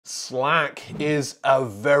Slack is a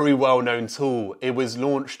very well-known tool. It was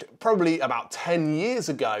launched probably about 10 years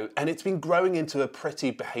ago, and it's been growing into a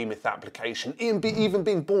pretty behemoth application, even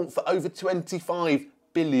being bought for over $25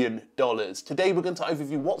 billion. Today we're going to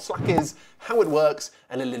overview what Slack is, how it works,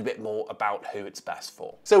 and a little bit more about who it's best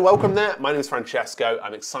for. So welcome there, my name is Francesco.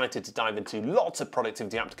 I'm excited to dive into lots of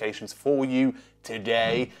productivity applications for you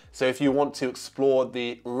today. So if you want to explore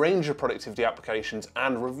the range of productivity applications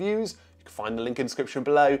and reviews, you can find the link in the description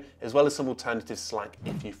below, as well as some alternative Slack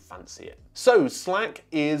if you fancy it. So Slack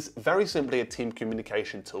is very simply a team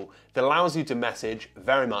communication tool that allows you to message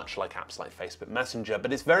very much like apps like Facebook Messenger,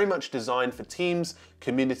 but it's very much designed for teams,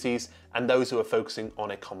 communities, and those who are focusing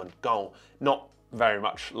on a common goal. Not very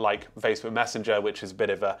much like Facebook Messenger, which is a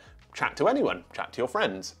bit of a chat to anyone, chat to your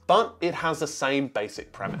friends. But it has the same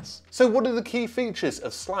basic premise. So what are the key features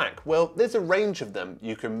of Slack? Well, there's a range of them.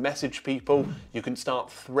 You can message people, you can start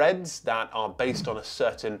threads that are based on a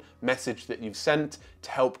certain message that you've sent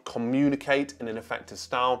to help communicate in an effective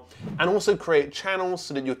style, and also create channels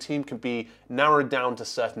so that your team can be narrowed down to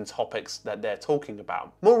certain topics that they're talking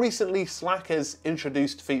about. More recently, Slack has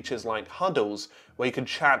introduced features like huddles, where you can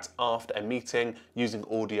chat after a meeting using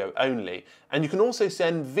audio only. And you can also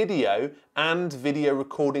send video and video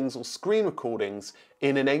recordings or screen recordings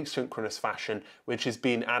in an asynchronous fashion, which has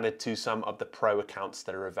been added to some of the pro accounts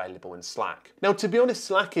that are available in Slack. Now, to be honest,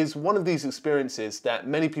 Slack is one of these experiences that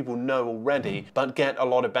many people know already, but get a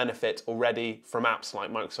lot of benefit already from apps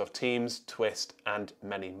like Microsoft Teams, Twist, and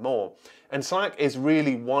many more. And Slack is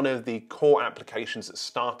really one of the core applications that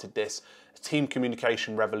started this team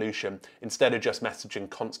communication revolution instead of just messaging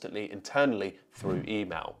constantly internally through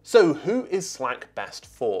email. So who is Slack best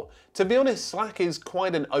for? To be honest, Slack is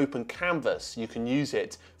quite an open canvas. You can use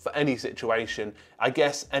it for any situation. I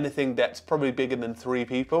guess anything that's probably bigger than 3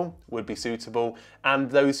 people would be suitable, and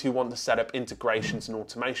those who want to set up integrations and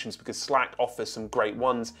automations, because Slack offers some great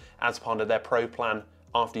ones as part of their pro plan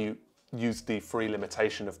after you use the free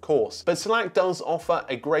limitation, of course. But Slack does offer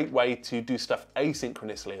a great way to do stuff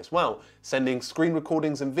asynchronously as well, sending screen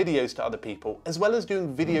recordings and videos to other people, as well as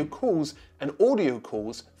doing video calls and audio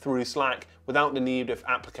calls through Slack without the need of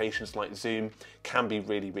applications like Zoom can be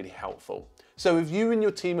really, really helpful. So if you and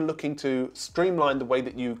your team are looking to streamline the way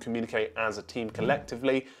that you communicate as a team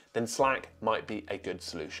collectively, then Slack might be a good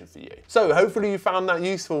solution for you. So hopefully you found that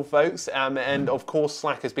useful, folks. And of course,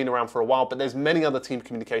 Slack has been around for a while, but there's many other team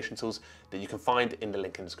communication tools that you can find in the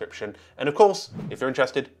link in the description. And of course, if you're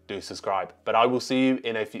interested, do subscribe. But I will see you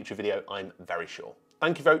in a future video, I'm very sure.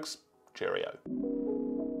 Thank you, folks. Cheerio.